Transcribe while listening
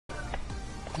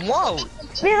Waouh.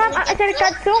 Mais c'est le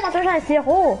 400, maintenant j'ai un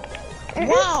 0.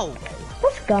 Waouh.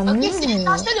 What's going on? Ok, c'est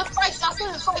assez le fight, c'est assez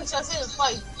le fight, c'est assez le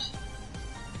fight.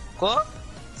 Quoi?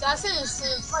 C'est assez le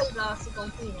fight là, c'est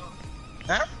compris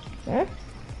là. Hein? Hein?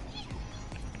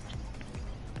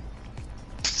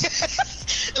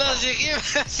 Non, j'ai rien,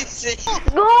 c'est...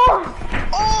 Go!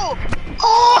 Oh!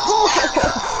 Oh!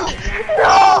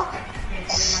 Non!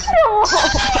 Non!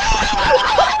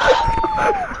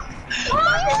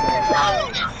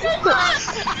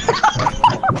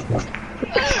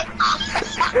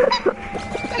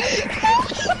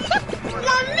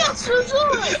 La merde, je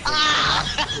joue!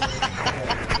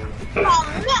 La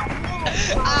merde!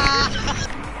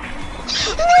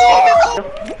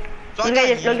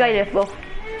 Le gars il est fort.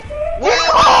 Ouais!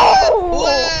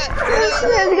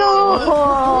 Let's go!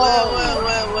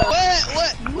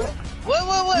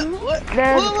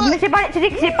 Mais c'est pas, tu dis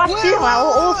que c'est pas sûr, hein.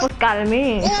 Oh, faut se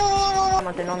calmer.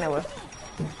 Maintenant, mais ouais.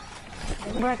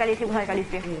 Vous allez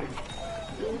qualifier.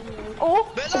 Oh!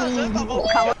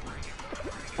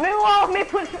 Mais wow, mais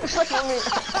faut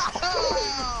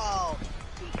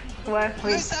ouais,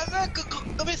 oui.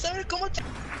 Mais Samuel, comment tu...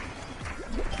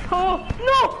 Oh!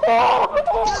 Non! Oh!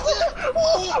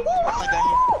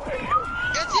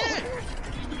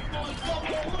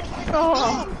 Oh!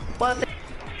 What?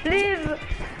 Please!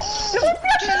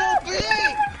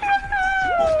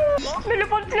 Mais le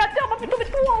ventilateur m'a fait tomber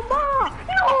tout en bas!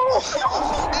 Non!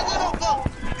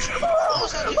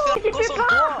 Il fait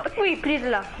pas! Oui, please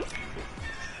là!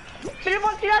 Mais le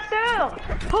ventilateur!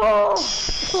 Oh!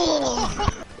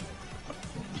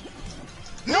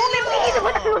 Non, mais oui, le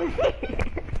ventilateur!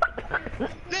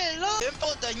 Mais là, même pas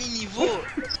au dernier niveau.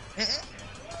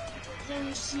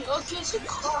 Ok, c'est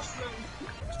crash,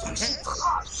 man. C'est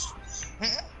crash.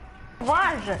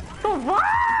 Sauvage! Sauvage!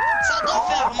 Ça doit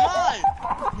faire mal.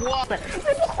 Wow. Mais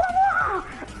pourquoi moi?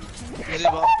 Je sais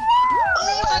pas.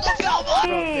 Oh, ça doit faire mal.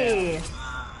 Hey.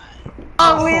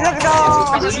 Ah oui, let's go!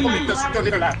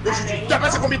 T'as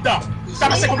passé combien de temps? T'as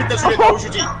passé combien de temps sur les temps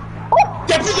aujourd'hui?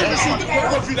 Depuis que je suis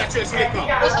revenu là, tu es sur les temps.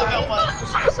 Ça doit faire mal.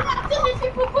 J'ai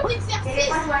fait beaucoup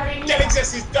d'exercices. Quel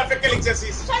exercice? Tu as fait quel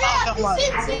exercice? J'allais à la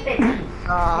piscine,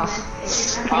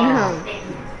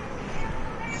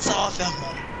 Ça va faire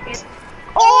mal.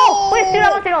 Oh! Oui, c'est là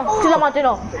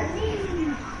maintenant.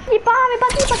 Il part, mais pas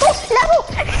tout, là-haut!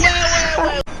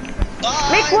 Ouais.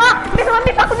 Mais quoi? Mais ça m'a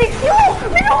mis pas connexion!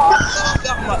 Mais non! Ça va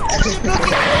faire mal. Oh, j'ai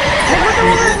bloqué.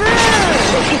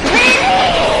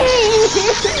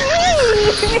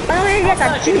 Ah non, mais il y a ta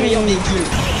J'ai le meilleur véhicule.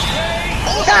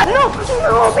 Ah non!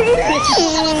 Non, mais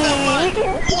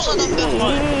Oh, ça doit faire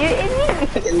mal.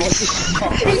 Tellement si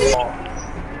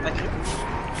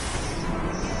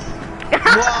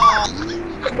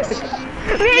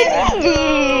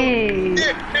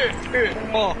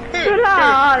Oh. là!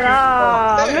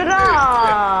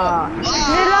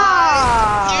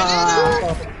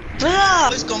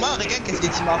 Ce combat, regarde qu'est-ce que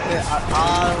tu m'as fait.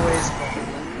 Ah ouais, c'est bon.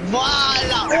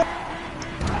 Voilà.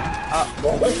 Ah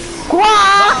bon. Quoi?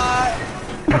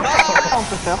 Bye. On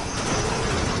peut faire.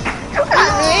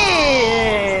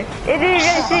 Allez! Et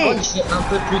déjà Par contre, ici! j'ai un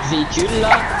peu plus de véhicules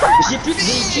là. J'ai plus de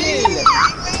véhicules.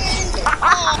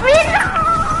 Mais non!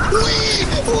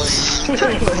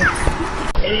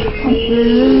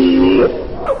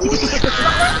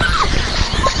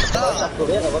 Ça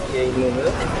courir avant qu'il y ait une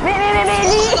meuf. Mais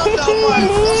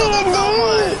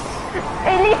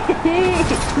Ellie!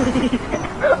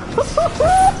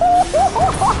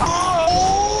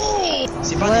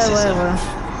 C'est pas nécessaire. Ouais.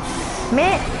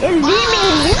 Mais Ellie!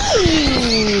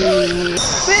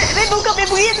 Mais donc on fait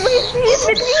bouillir,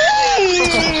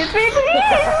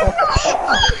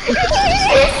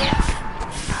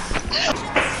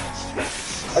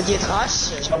 Ok, trash,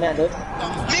 j'en mets un autre.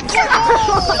 Mais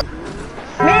comment?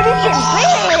 Mais Ellie,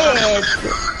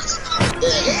 c'est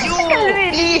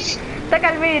bête! T'as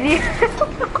calmé Ellie!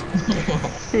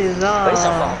 C'est ça! Oui, ça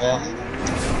va faire.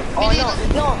 Oh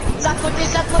non, ça côté.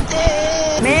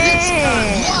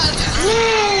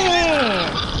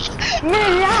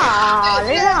 Mais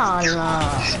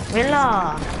là!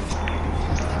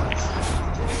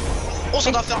 Oh,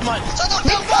 ça doit faire mal. Ça doit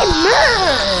faire mal.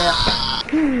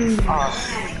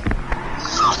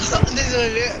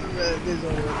 Désolé.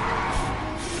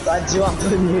 Ça a dû un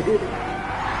peu nul.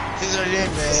 Désolé,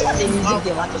 mais... Les musiques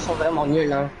des ratos sont vraiment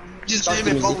nulles, hein. Désolé,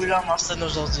 mais pas voulu en scène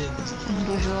aujourd'hui.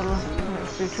 Toujours là.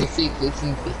 J'ai fait.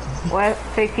 Ouais,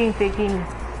 faking.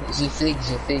 J'ai fait.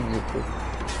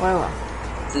 Ouais.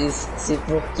 C'est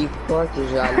pour qui quoi que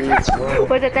je vais aller, tu vois.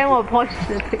 Ouais, t'es tellement proche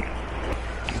de ce truc.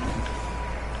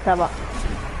 Ça va.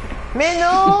 Mais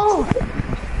non!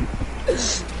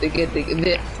 T'inquiète,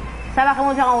 mais... Ça va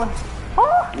remonter en haut.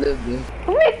 Le bleu.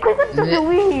 Mais comment ça Mais- se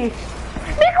oui?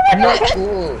 Mais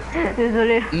oh.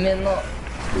 Désolé. Mais non.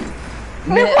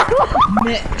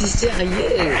 Mais t'es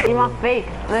sérieux? Il m'a fake.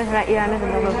 Ouais, il a mis dans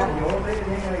le bas.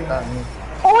 Calme.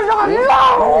 Oh non,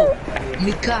 non!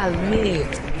 Mais calmez.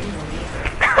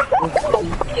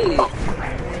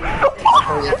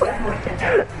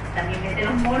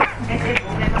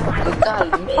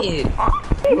 Calmez.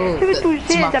 Je vais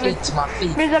toucher, j'avais. Tu m'as fait.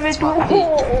 Mais j'avais tout.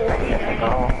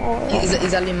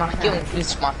 Ils allaient marquer en plus,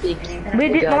 tu m'as fait. Mais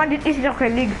dites, maman, dites ici sur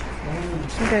quelle ligue?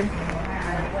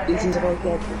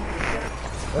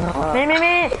 Ok.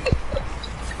 Mais.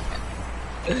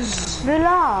 De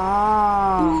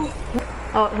là.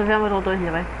 Oh, je ferme votre auto, je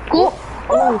dirais. Cours!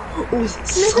 Oh, Mais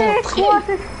c'est quoi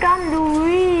ce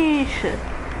sandwich?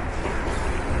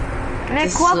 Mais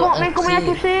quoi? Mais comment il a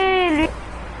touché lui?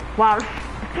 Waouh!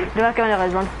 Je vois qu'il a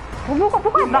raison.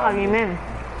 Pourquoi il part à lui-même?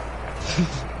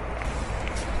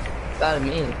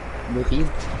 Calmez. Le ride.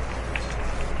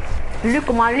 Lui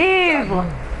comme un livre!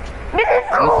 Mais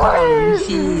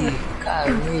c'est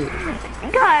Calmez.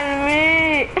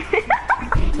 Calmez.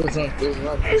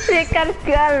 calmé! C'est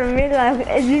calmé là.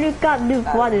 J'ai le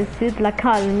 4 fois de suite, la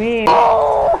calmé.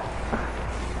 Oh!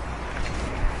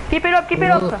 Keep it up, keep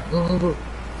it up! Non!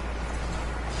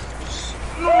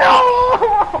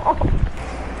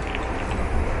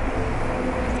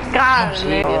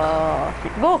 Calmé!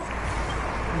 Go!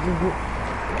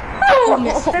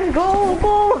 Let's go,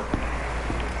 go!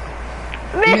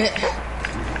 Mais!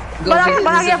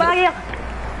 Balarguer!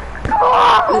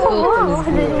 Oh,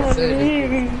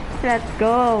 let's go!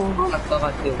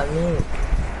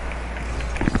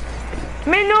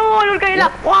 Mais non, le gars est là!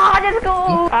 Wow, let's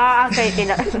go! Ah, ok, il est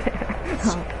là.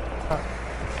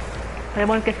 C'est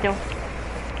bonne question.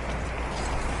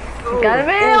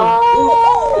 Calmez!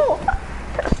 Oh!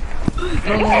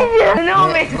 Non,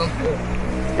 mais.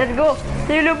 Let's go!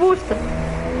 C'est le boost!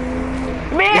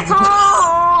 Mais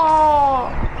oh!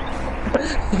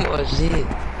 Moi j'ai.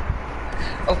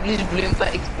 En plus, je voulais même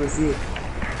pas exploser.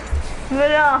 Mais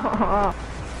non!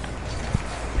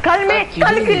 Calmez!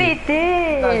 Calculez!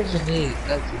 Calculez.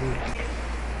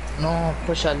 Non,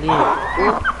 proche aller.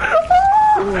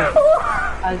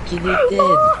 Calculez tête.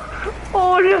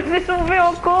 Oh, je vais sauver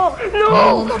encore!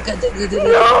 Non! Non, regardez.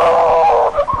 Non!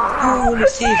 Oh, le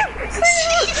save.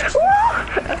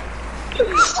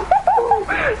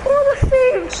 Oh, le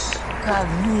save!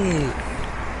 Calmez.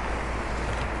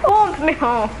 Oh, mais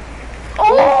oh! Oh,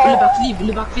 Oh!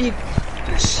 le backflip.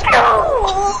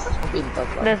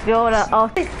 Let's go là! Oh!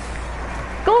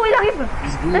 Go, il arrive!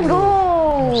 Let's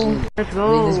go! Let's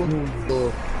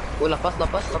go! Oh, la passe.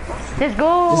 Let's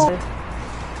go!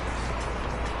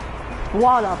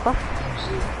 Wow, la passe!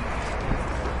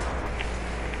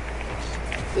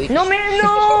 Non mais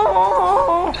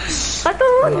non!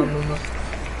 Attends! Non.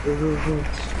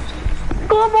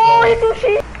 Comment il est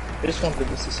touché? Laisse-moi un peu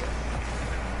de ça.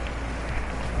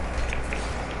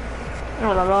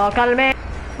 Oh là là, calmez!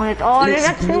 On est... Oh, les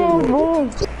actions! Bon!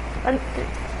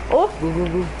 Oh!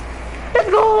 Go. Let's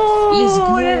go!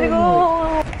 Let's go!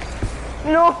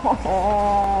 Non!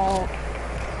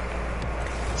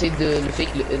 C'est de le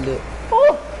fake le.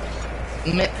 Oh!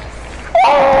 Mais.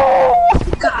 Oh!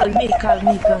 Calmez.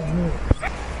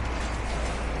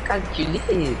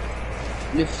 Calculez.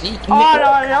 Le flic. Oh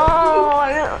là là!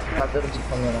 Pas peur du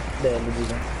premier là. Le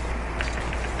deuxième.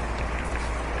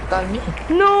 Calmez.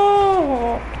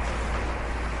 Non!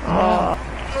 Ah.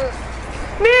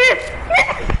 Mais...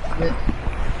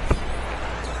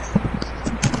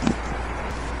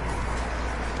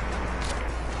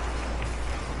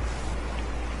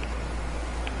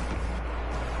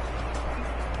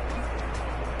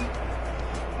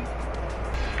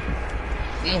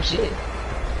 Mon Dieu.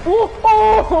 Oh,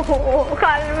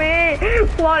 calmez!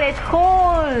 Oh, les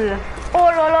trolls! Oh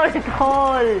là là, les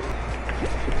trolls!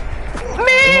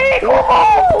 Mais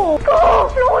comment?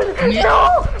 Comment? Mais... Non!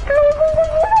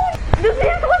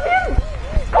 Deuxième, troisième!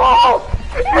 Oh!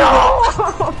 Non!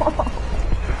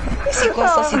 C'est quoi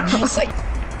ça? C'est du ça.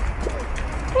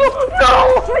 Non!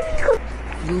 Mais c'est quoi?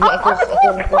 Encore. c'est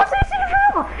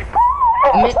silver!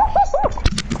 Mais...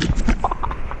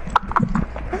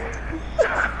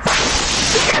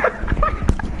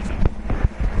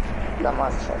 La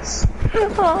malchance.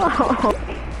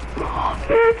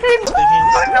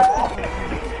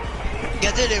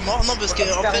 Regardez les morts, non parce que en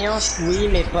fait. Expérience, oui,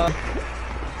 mais pas.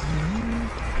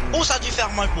 Oh, ça a dû faire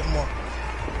mal pour moi.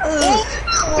 Oh,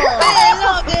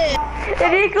 non, mais.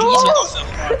 Elle est con!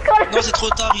 Non, c'est trop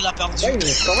tard, il a perdu. Ouais,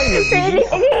 mais comment il me bully?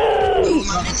 On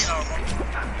m'avait dit avant.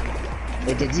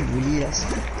 Mais t'as dit bully là.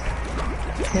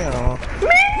 Mais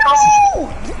non!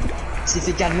 s'est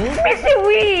fait calmer. Mais c'est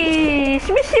oui.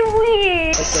 Mais c'est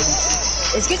oui.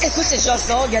 Est-ce que t'écoutes cette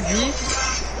chanson, Gadi?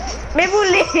 Mais vous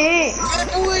l'avez.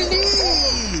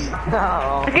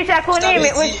 Non. Parce que je la connais,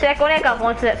 mais oui, je la connais quand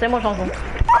c'est mon chanson.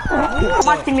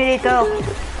 Moi, Simulator.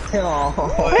 Non.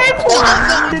 Mais quoi?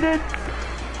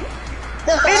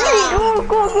 Mais lui,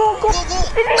 go.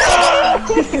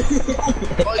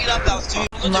 Oh, il a perdu.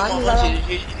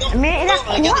 Mais il a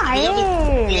quoi, elle?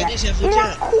 Il a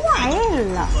quoi,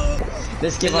 elle?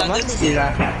 Parce que vraiment, c'est là.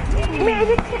 Mais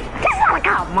qu'est-ce que la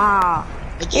karma?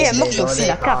 Il est mort aussi,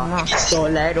 la karma.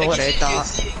 Soleil, Loretta.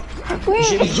 Oui.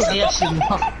 J'ai mis derrière chez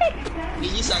moi. Il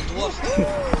dit ça doit.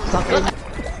 Ça fait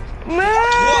Mais...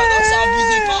 Non, ça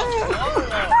abusait pas trop.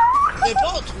 Mais pas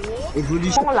trop.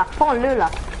 évolution. Prends-le là.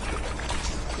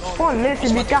 Prends-le,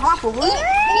 c'est du karma pour eux.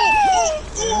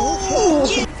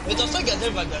 Mais dans ça, Gadi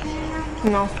va gagner.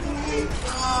 Non.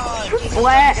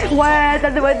 Ouais, t'as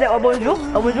des oh bonjour,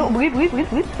 oui,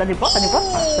 ça dépend.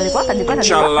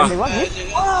 Inch'Allah.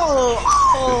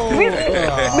 Oui,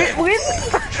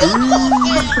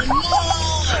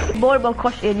 Ball, bon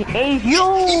croche, et dit, hey yo!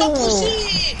 Il m'a poussé.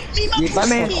 Il est pas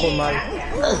trop mal.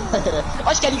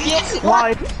 Oh, je qualifié.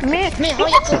 Ouais, mais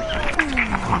regarde ça.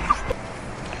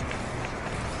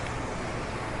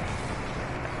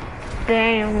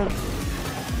 damn.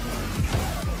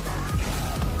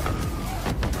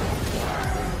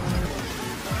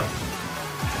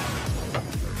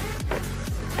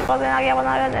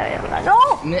 Non!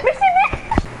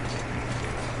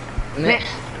 Mais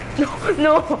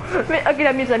Non! Mais ok,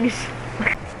 la mise.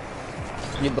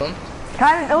 il est bon.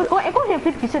 Et quand j'ai un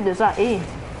flip qui saute de ça, c'est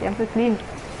un peu clean.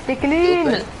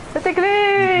 C'était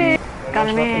clean!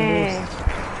 Calmez!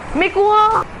 Mais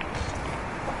quoi?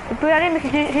 Tu peux y aller, mais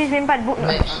je n'aime pas de bout.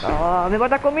 Oh, mais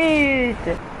what a commit?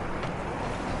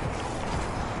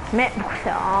 Mais pourquoi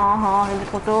c'est. Oh, c'est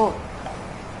trop tôt.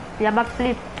 Il y a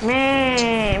backflip.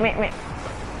 Mais.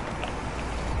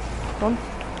 Bon.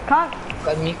 Quand?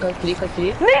 Calculé.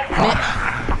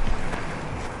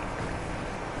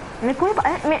 Mais quoi?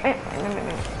 Mais.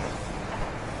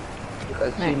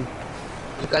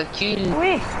 Je calcule.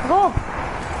 Oui, go!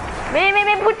 Mais,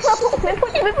 pousse-toi.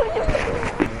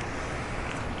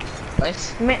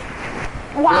 Nice. Mais.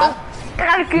 Waouh!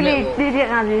 Calculé! Je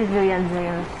rien.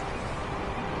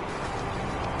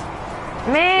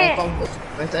 Mais.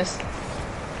 Let's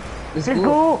Let's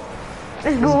go!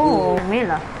 Mais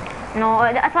là. Non,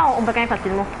 attends, on peut gagner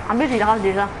facilement. En plus, il rase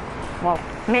déjà. Wow.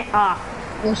 Mais,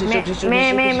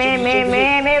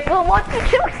 mais, comment tu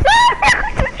fais ça?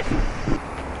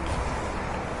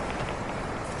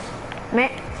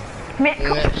 Mais.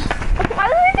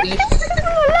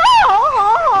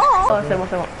 Oh, c'est bon.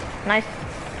 Nice.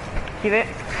 Tu veux?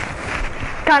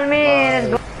 Calmez, let's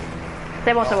go.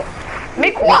 C'est bon.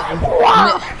 Mais quoi?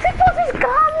 C'est pas si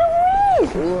grave,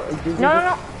 Louis!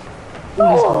 Non.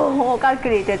 Oh,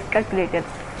 calculated.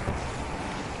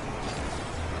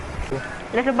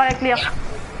 Laisse-le pas clear.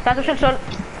 Ça a touché le sol.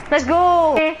 Let's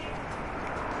go!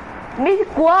 Mais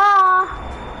quoi?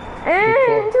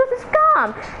 C'est scam!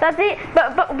 Ça dit,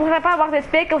 vous ne pas avoir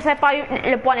d'esprit que vous n'avez pas eu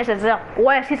le point nécessaire.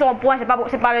 Ouais, si c'est un point, c'est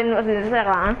pas le nécessaire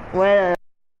là, hein? Ouais.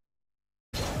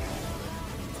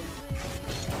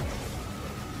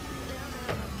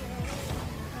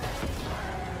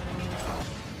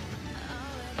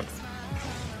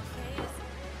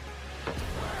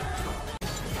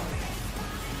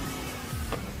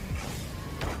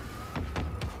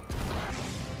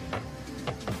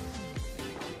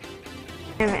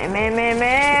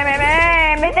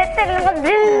 Mais t'es tellement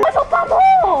ils sont pas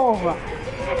bons!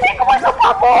 Mais comment ils sont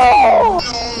pas bons?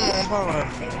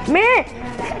 Mais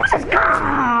c'est quoi ce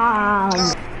scam?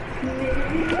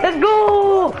 Let's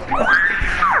go!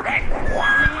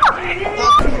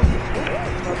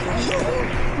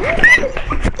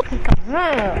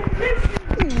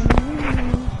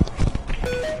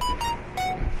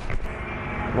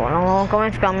 Bon, là, on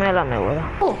commence quand même là, mais voilà.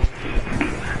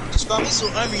 Je suis pas mis sur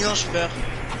 1 million, je perds.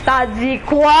 T'as dit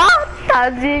quoi?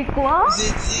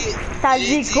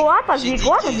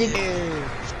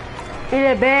 Il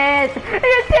est bête. Il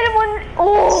est tellement...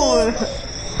 Oh!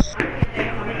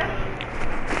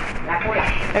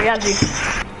 Regardez.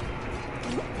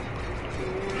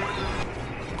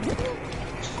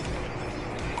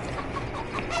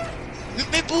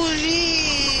 Mais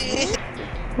bougie!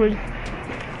 Oui.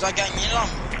 Tu as gagné là.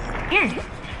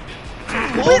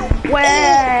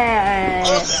 Ouais.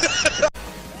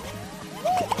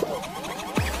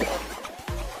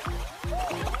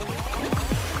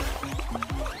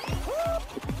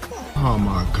 Oh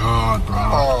my god, bro.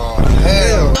 Oh,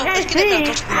 hell! Merci. Est-ce que t'as la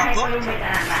touche pour la porte?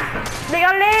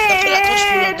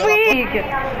 Regardez. Twig.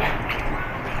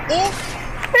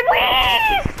 Mais oui.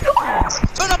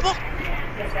 Fais n'importe.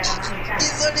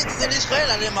 Désolé, je croyais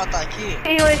qu'elle allait m'attaquer.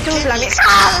 Et on est tous là, mais...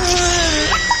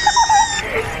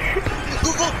 Go,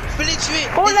 je peux les tuer.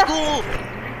 Oh là. Let's go.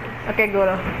 Ok, go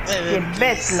là. Il est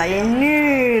bête là, il est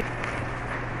nul.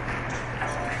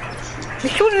 Mais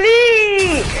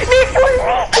Chouli! Mais Chouli,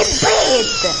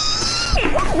 bête!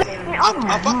 Mais oh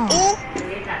Ah, pas non! oh!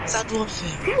 Ça doit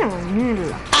faire. C'est vraiment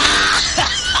nul!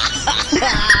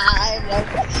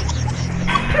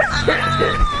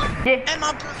 Elle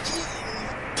m'a bloqué!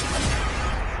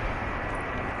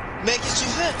 Mais qu'est-ce que tu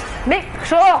fais? Mais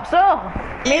sors!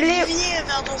 Mais Il les... vient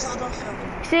vers ton ça doit faire.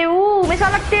 C'est où? Mais ça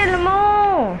va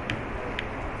tellement!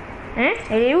 Hein?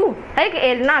 Elle est où?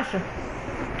 Elle nage!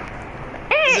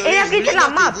 Désolé, Elle a je voulais quitté la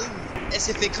map! t'aider. Elle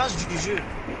s'est fait crash du jeu.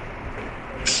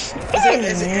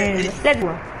 Let's go!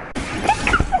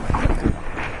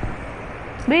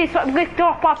 Mais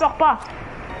pleure pas!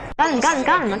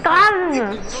 Calme!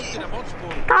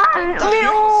 Mais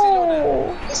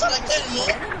oh! Mais ça laquelle non?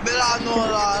 Mais là non,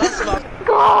 là c'est pas.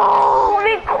 Oh,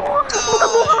 mais quoi?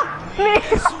 Mais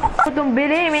ton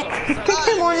bélé, mais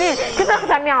c'est mon nez. C'est ça que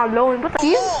t'as mis en long.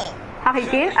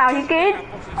 Hurricane.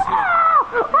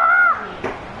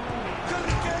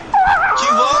 Tu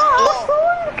vois?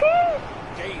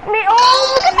 Mais oh!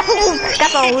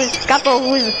 Carton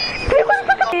rouge. Mais quoi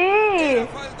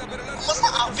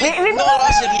c'est mais non, là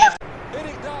c'est rien.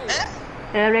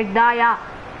 Hein? Avec Daya.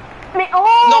 Mais oh!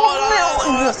 Non,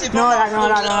 là, c'est pas. Non,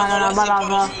 là.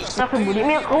 Ça fait bouler.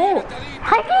 Mais oh!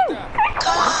 Hurricane!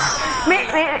 Mais,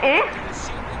 hein?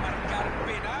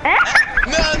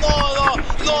 Mais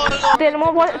non.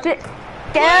 Tellement bon.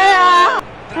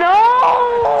 Non!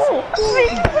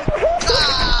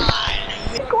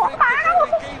 Mais quoi?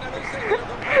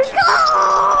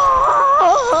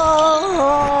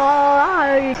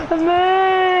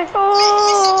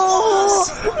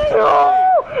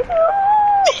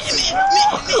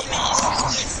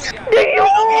 Mais oh!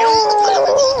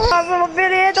 Non!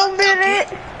 Ton bélé!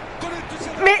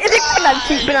 Mais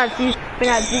c'est penalty!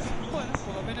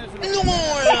 Non!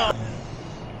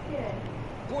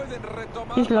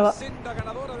 Juste là-bas.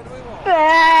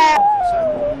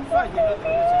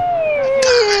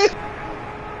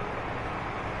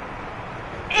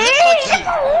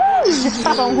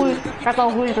 Carton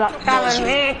rouge là.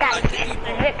 Calmez.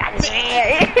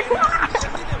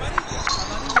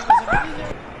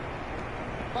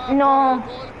 Non.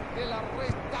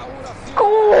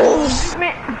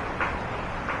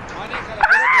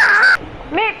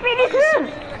 Mais finis-le.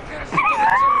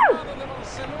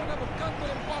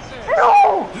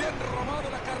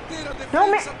 Non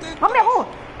mais Romero.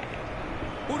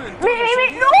 Mais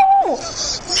non.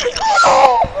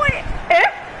 Oh, oui.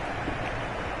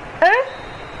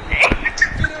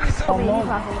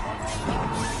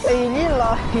 Il est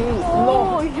là.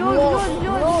 Non, jaune.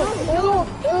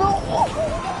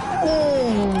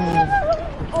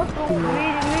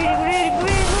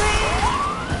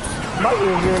 Bye,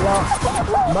 il est là.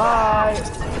 Bye.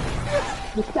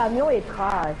 Le camion est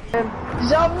trash.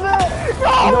 Jamais.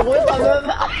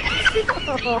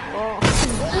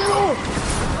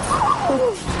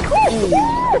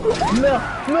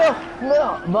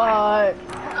 Meurs. Bye.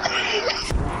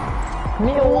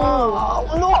 Mais wow.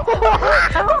 Non.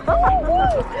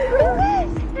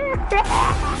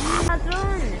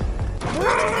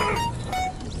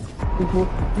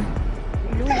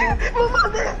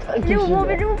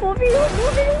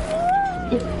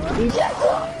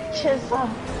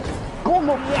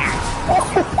 Comment?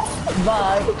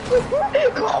 Bye.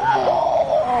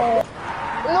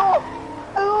 Non.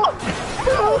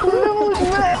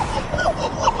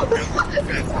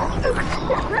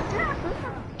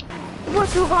 Moi,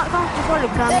 tu vois le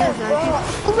camion,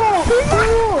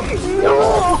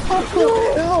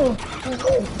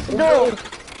 non.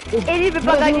 Et lui peut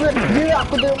pas gagner. Viens à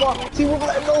côté de moi, s'il vous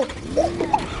plaît, non.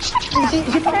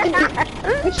 J'ai pas pris.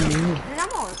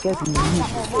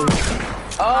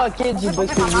 Ah, ok, du boss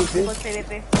PVP.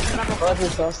 Ouais,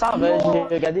 c'est ça. Ça va,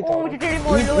 j'ai regardé ton. Oh, tu t'es les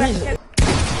mollo.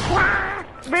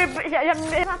 Mais j'aime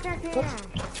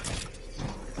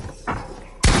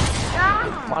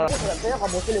Voilà.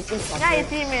 Viens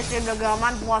ici, monsieur le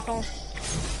gourmand de poisson.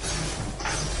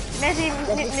 Mais j'ai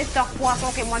Mister Poisson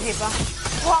que moi j'ai pas.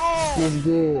 Les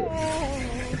deux.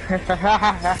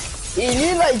 Et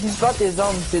lui là, il dit pas tes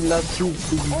armes, c'est de la soupe,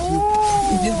 c'est du tout.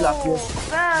 Il dit de la pièce.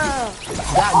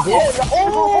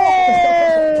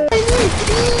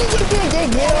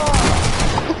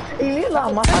 Il est là,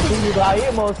 moi, je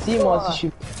suis moi aussi, je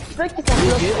suis. Ceux qui sont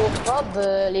claustrophobes,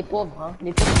 les pauvres, hein.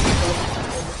 Les pauvres.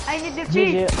 Ah, il est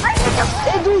depuis. Et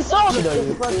d'où il sort?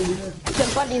 J'aime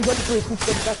pas les autres qui écoutent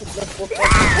comme ça, c'est claustrophobe.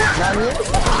 Nani?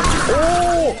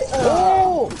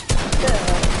 Oh!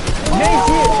 Mais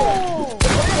ici!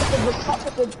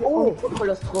 Oh!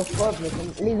 Claustrophobe,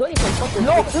 les autres ils sont pas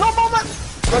claustrophobe. Non, maman!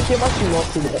 Ok, moi je suis mort,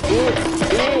 c'est vrai.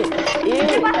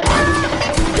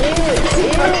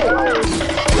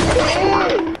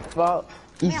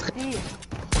 Il serait... Merci.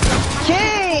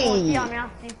 Okay.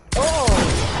 Merci. Oh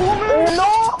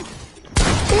non!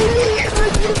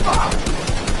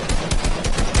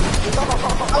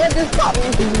 Arrête de stop!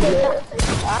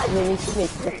 Ah, j'ai mis tout, mais...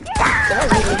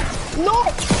 Non!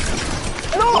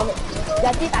 Non!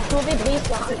 Yati, t'as sauvé Brice,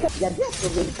 hein? Yati a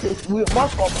sauvé Brice. Oui, moi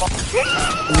je comprends.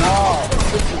 Non!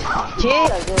 Ok!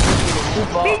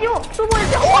 Vidéo, tout le monde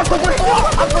est Oh, à côté de toi!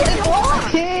 À côté de toi!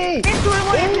 Ok! Et tout le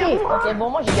monde est Ok, bon,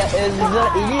 moi j'ai gagné.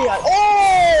 Eli, oh!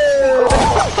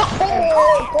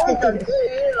 Comment t'as tué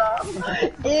là?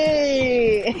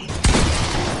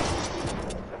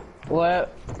 Ouais.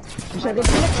 J'avais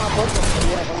pu mettre ma botte.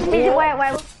 Ouais.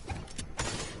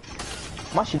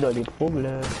 Moi je suis dans les pauvres là.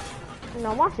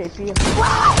 Non, moi c'est pire.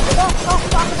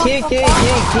 Qui.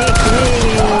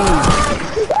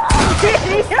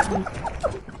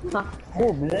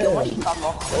 Oh, moi je suis pas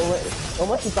mort. Au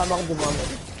moins je suis pas mort de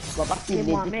moi-même. On va partir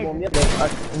des mon mur.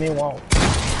 Mais wow.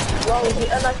 Wow,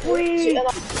 j'ai un acte. Oui.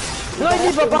 Non,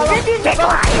 il va pas là.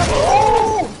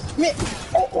 Mais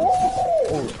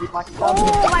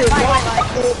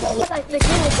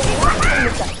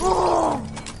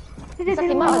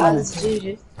C'était malade.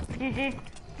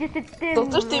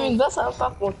 Tantôt je t'ai mis une basse, ça va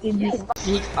pas compter.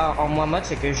 Clique en moi mode,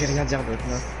 c'est que j'ai rien à dire d'autre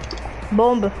là.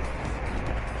 Bombe.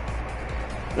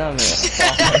 Non mais.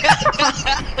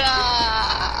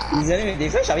 Désolé, mais des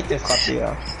fois j'ai envie de te frapper.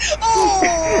 Hein.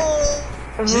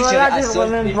 Voilà, je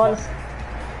remets vol.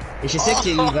 Et je sais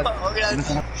qu'il va.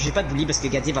 Je vais pas de bully parce que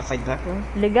Gadi va fight back. Hein.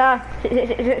 Les gars,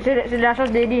 j'ai la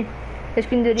chance d'Eli. C'est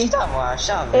skin de Eli. Putain, moi,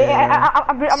 Charles. Et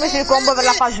après, j'ai le combo avec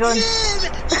la face jaune.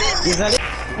 Désolé.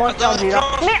 Moi, je suis là.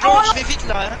 Mais oh, oh je vais vite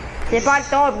là. Hein. c'est pas le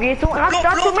temps, Brisson. Reste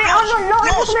là, tu mets. Oh non,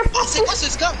 C'est quoi ce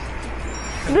scam?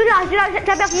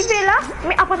 t'as participé là,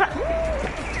 mais après ça.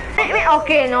 Mais ok,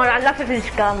 non, là c'est du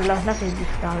scam, là c'est du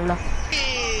scam, là.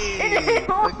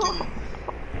 Ok.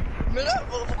 Mais là,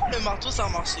 pourquoi le marteau ça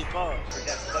marchait pas?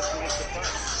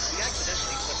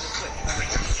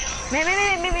 Mais.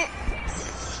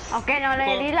 Ok, non, là,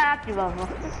 il est là, tu vas voir.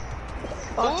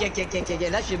 Ok,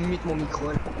 là je mute mon micro.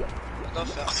 On va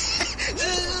faire. Je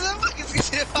sais pas qu'est-ce qui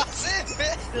s'est passé,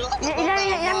 mais. Il a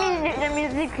mis la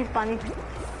musique hispanique.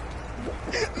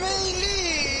 Mais il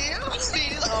est.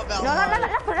 Non,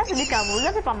 là c'est du Cameroun,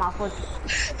 là c'est pas ma faute.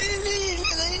 Il est.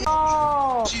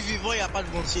 Oh! Je suis vivant, y'a pas de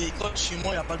mentier. Quand je suis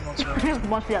mort, y'a pas de mentier.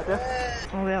 Moi je suis à toi.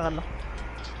 On verra là.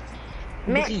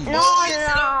 Mais Brille. non, C'est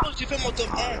là là! où j'ai fait mon top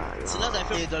 1. C'est là que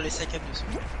j'avais fait dans les 5 dessus.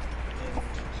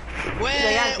 Ouais.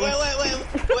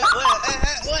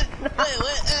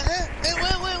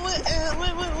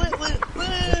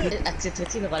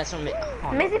 Accepterais-tu une relation mais.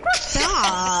 Mais c'est quoi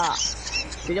ça?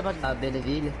 Je vais pas de la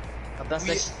Belleville. Ton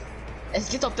personnage.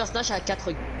 Est-ce que ton personnage a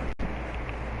 4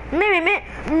 Mais,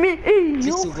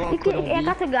 yo! souvent en Il y Colombie.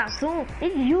 a 4 garçons.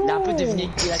 Yo! Il a un peu deviné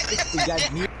qui la trique de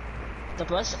Gabi. Ton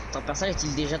personnage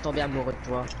est-il déjà tombé amoureux de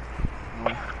toi?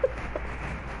 Oui.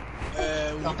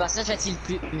 Ton personnage a-t-il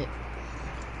plus.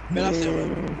 Mais là, c'est vrai.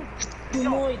 Tout le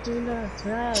monde est tout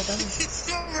là.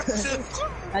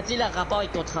 A-t-il un rapport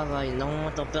avec ton travail?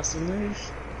 Non, ton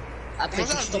personnage.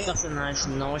 Apprécies-tu ton personnage?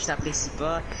 Non, je t'apprécie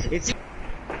pas. Et tu.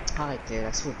 Arrêtez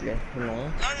là, s'il vous plaît. Non.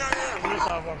 Non, je voulais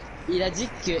savoir. Il a dit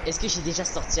que. Est-ce que j'ai déjà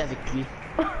sorti avec lui?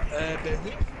 Ben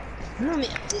oui. Non, mais.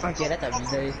 Ok, là t'as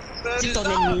abusé. C'est ton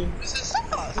ennemi. C'est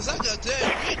ça, regardez.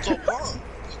 Il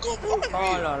comprend.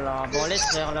 Oh là là, bon, laisse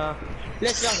faire là.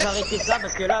 Laisse faire, j'arrêter ça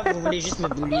parce que là, vous voulez juste me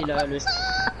bully là. Le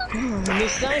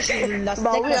singe, la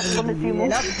steak, oui, là, vous me après, bully.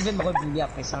 Là, vous pouvez me rebully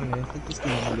après ça, mais c'est tout ce que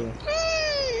vous voulez.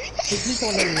 C'est plus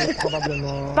ton ennemi,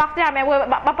 probablement. Partez, mais ouais,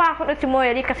 par contre, tu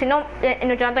m'as dit que sinon, il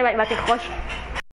nous va t'écrocher.